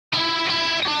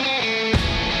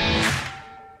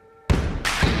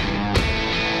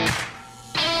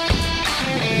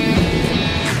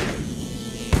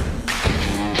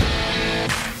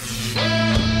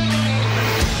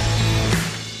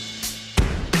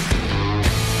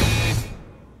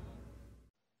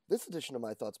This edition of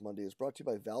My Thoughts Monday is brought to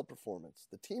you by Valve Performance,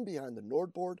 the team behind the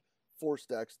Nordboard, Force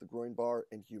Decks, the Groin Bar,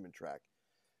 and Human Track.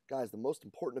 Guys, the most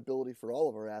important ability for all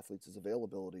of our athletes is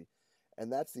availability, and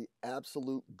that's the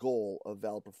absolute goal of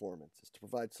Valve Performance, is to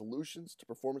provide solutions to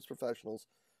performance professionals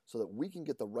so that we can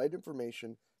get the right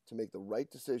information to make the right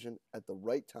decision at the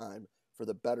right time for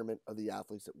the betterment of the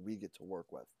athletes that we get to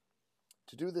work with.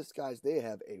 To do this, guys, they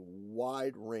have a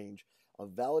wide range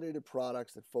of validated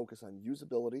products that focus on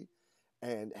usability,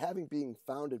 and having being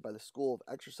founded by the School of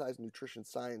Exercise and Nutrition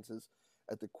Sciences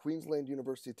at the Queensland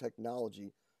University of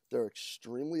Technology, they're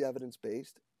extremely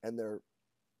evidence-based and they're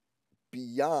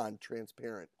beyond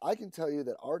transparent. I can tell you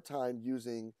that our time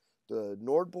using the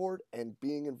Nordboard and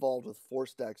being involved with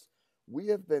Force Decks, we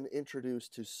have been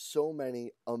introduced to so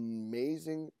many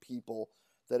amazing people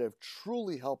that have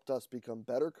truly helped us become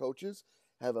better coaches,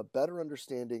 have a better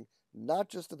understanding, not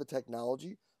just of the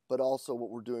technology, but also what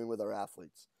we're doing with our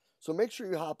athletes. So make sure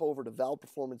you hop over to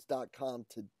valveperformance.com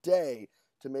today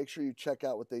to make sure you check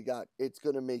out what they got. It's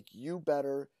going to make you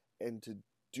better and to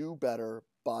do better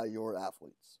by your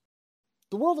athletes.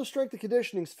 The world of strength and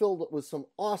conditioning is filled with some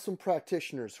awesome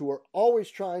practitioners who are always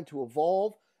trying to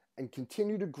evolve and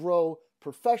continue to grow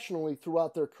professionally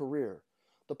throughout their career.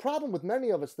 The problem with many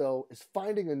of us, though, is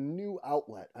finding a new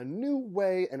outlet, a new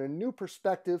way, and a new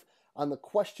perspective on the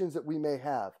questions that we may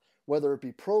have, whether it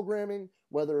be programming,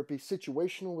 whether it be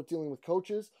situational with dealing with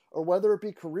coaches, or whether it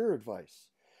be career advice.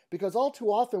 Because all too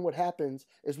often what happens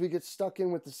is we get stuck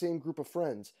in with the same group of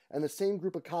friends and the same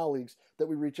group of colleagues that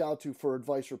we reach out to for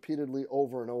advice repeatedly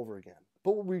over and over again.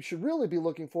 But what we should really be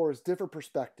looking for is different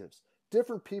perspectives,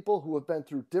 different people who have been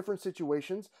through different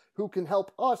situations who can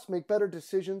help us make better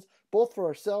decisions both for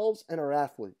ourselves and our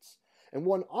athletes. And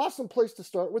one awesome place to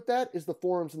start with that is the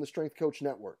forums in the Strength Coach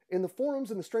Network. In the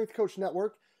forums in the Strength Coach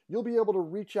Network, you'll be able to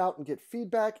reach out and get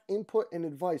feedback, input, and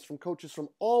advice from coaches from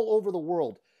all over the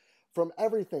world, from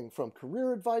everything from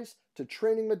career advice to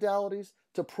training modalities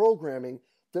to programming.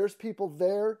 There's people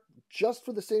there just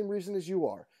for the same reason as you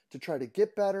are, to try to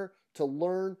get better, to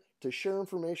learn, to share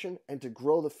information, and to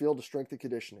grow the field of strength and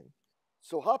conditioning.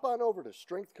 So hop on over to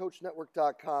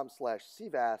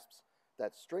strengthcoachnetwork.com/CVASPS.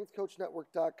 That's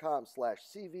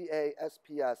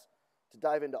strengthcoachnetwork.com/CVASPS to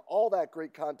dive into all that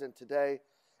great content today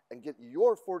and get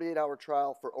your 48-hour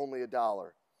trial for only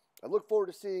 $1. I look forward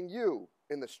to seeing you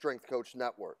in the Strength Coach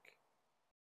Network.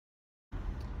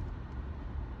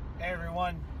 Hey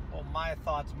everyone, well, My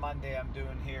Thoughts Monday I'm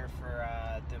doing here for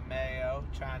DeMayo,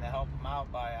 trying to help him out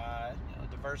by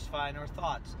diversifying our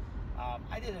thoughts.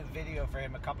 I did a video for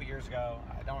him a couple years ago.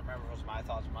 I don't remember if it was My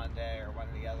Thoughts Monday or one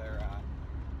of the other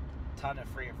ton of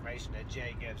free information that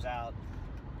Jay gives out,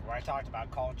 where I talked about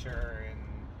culture and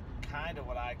kind of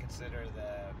what I consider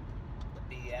the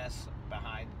BS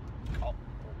behind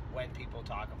when people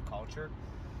talk of culture.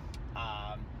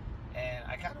 And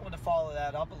I kind of want to follow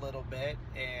that up a little bit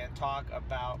and talk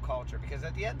about culture, because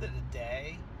at the end of the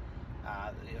day,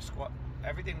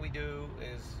 everything we do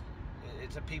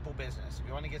it's a people business. If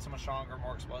you want to get someone stronger,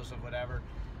 more explosive, whatever,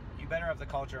 you better have the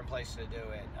culture in place to do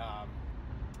it.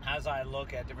 As I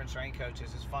look at different strength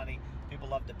coaches, it's funny, people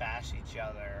love to bash each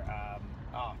other. I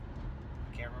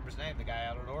can't remember his name, the guy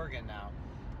out at Oregon now.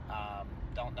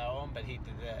 Don't know him, but he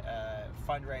did a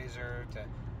fundraiser to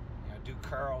do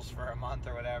curls for a month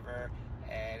or whatever,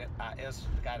 and it was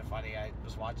kind of funny. I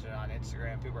was watching it on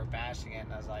Instagram, people were bashing it,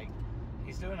 and I was like,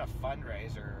 he's doing a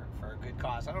fundraiser for a good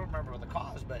cause. I don't remember what the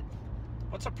cause, but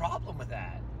what's the problem with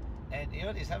that? And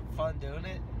he's having fun doing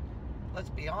it. Let's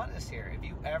be honest here, if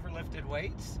you ever lifted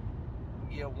weights,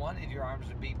 you wanted your arms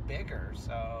to be bigger,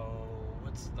 so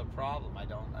what's the problem? I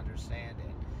don't understand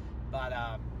it.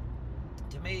 But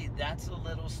to me, that's the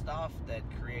little stuff that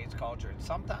creates culture. And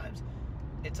sometimes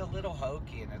it's a little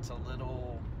hokey and it's a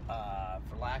little,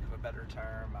 for lack of a better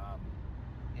term,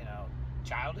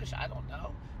 childish. I don't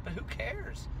know. But who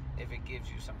cares if it gives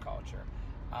you some culture?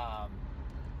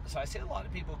 So I see a lot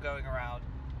of people going around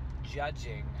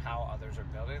judging how others are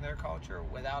building their culture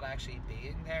without actually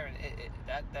being there, and it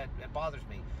bothers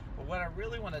me. But what I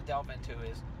really want to delve into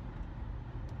is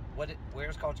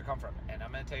where's culture come from? And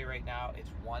I'm going to tell you right now, it's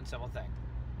one simple thing: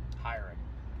 hiring.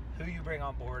 Who you bring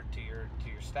on board to your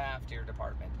staff, to your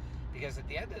department. Because at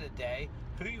the end of the day,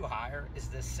 who you hire is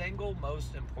the single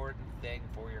most important thing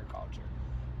for your culture.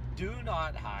 Do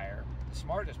not hire the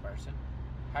smartest person,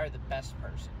 hire the best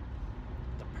person.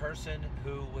 The person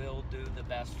who will do the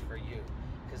best for you.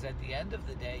 Because at the end of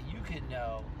the day, you can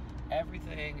know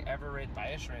everything ever written by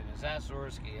Ishrin and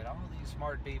Zasorsky and all these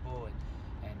smart people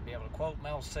and be able to quote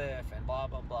Mel Siff and blah,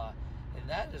 blah, blah. And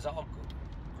that is all,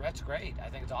 that's great. I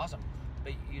think it's awesome.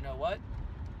 But you know what?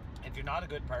 If you're not a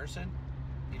good person,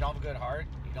 you don't have a good heart,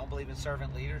 you don't believe in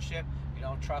servant leadership, you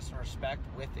don't trust and respect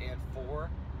with and for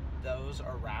those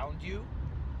around you,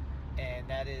 and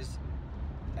that is,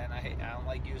 and I don't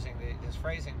like using this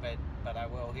phrasing, but I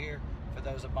will here, for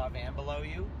those above and below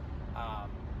you.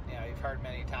 You've heard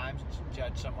many times,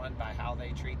 judge someone by how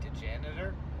they treat the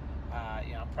janitor.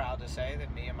 I'm proud to say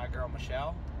that me and my girl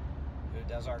Michelle, who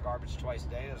does our garbage twice a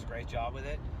day, does a great job with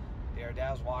it. The other day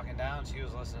I was walking down, she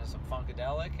was listening to some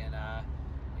Funkadelic, and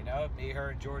me, her,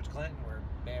 and George Clinton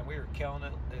we were killing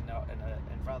it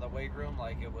in front of the weight room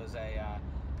like it was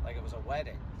a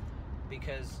wedding.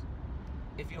 Because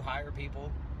if you hire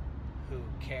people who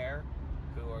care,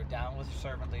 who are down with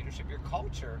servant leadership, your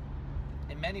culture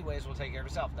in many ways will take care of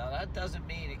itself. Now that doesn't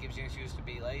mean it gives you an excuse to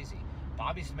be lazy.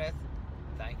 Bobby Smith,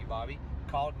 thank you Bobby,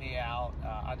 called me out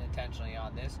unintentionally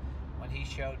on this when he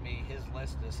showed me his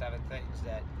list of 7 things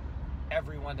that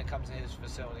everyone that comes in his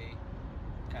facility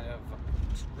kind of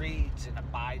reads and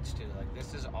abides to. Like,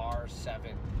 this is our 7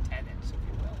 tenets, if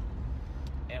you will.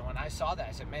 And when I saw that,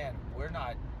 I said, man, we're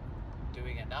not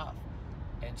doing enough.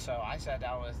 And so I sat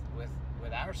down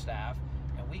with our staff,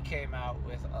 and we came out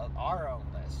with our own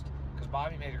list. Because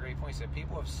Bobby made a great point. He said,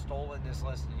 people have stolen this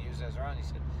list and used it as their own. He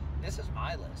said, this is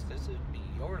my list. This would be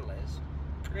your list.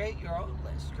 Create your own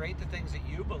list. Create the things that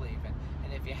you believe in.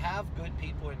 And if you have good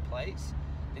people in place,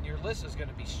 then your list is going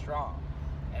to be strong.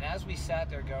 And as we sat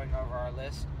there going over our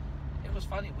list, it was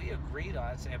funny. We agreed on,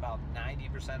 I'd say, about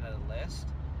 90% of the list.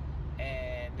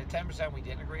 And the 10% we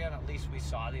didn't agree on, at least we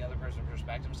saw the other person's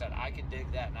perspective and said, I can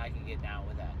dig that and I can get down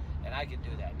with that. And I can do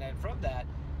that. And then from that,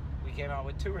 we came out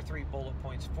with 2 or 3 bullet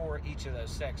points for each of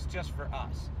those 6, just for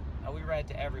us. Now, we read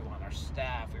to everyone, our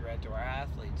staff, we read to our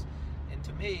athletes. And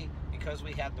to me, because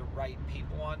we had the right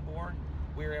people on board,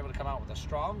 we were able to come out with a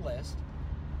strong list,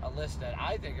 a list that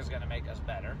I think is going to make us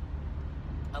better,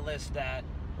 a list that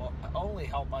will only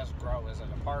help us grow as a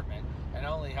department and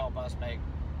only help us make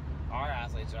our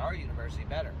athletes at our university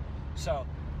better. So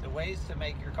the ways to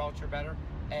make your culture better: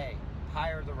 A,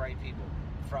 hire the right people,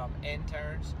 from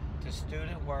interns to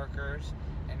student workers.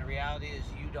 And the reality is,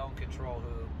 you don't control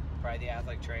who probably the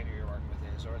athletic trainer you're working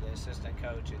with is, or the assistant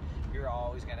coach. And you're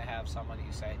always going to have someone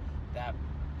you say, that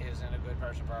isn't a good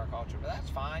person for our culture. But that's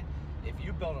fine. If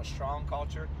you build a strong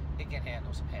culture, it can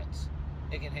handle some hits.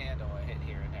 It can handle a hit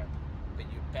here and there. But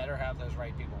you better have those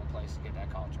right people in place to get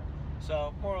that culture.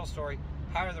 So, moral story,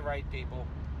 hire the right people.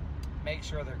 Make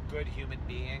sure they're good human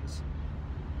beings.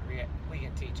 We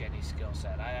can teach any skill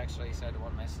set. I actually said to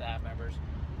one of my staff members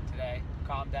today,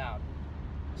 calm down.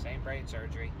 Same brain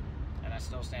surgery. And I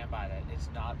still stand by that. It's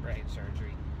not brain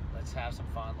surgery. Let's have some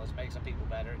fun. Let's make some people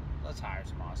better. Let's hire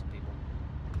some awesome people.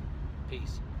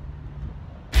 Peace.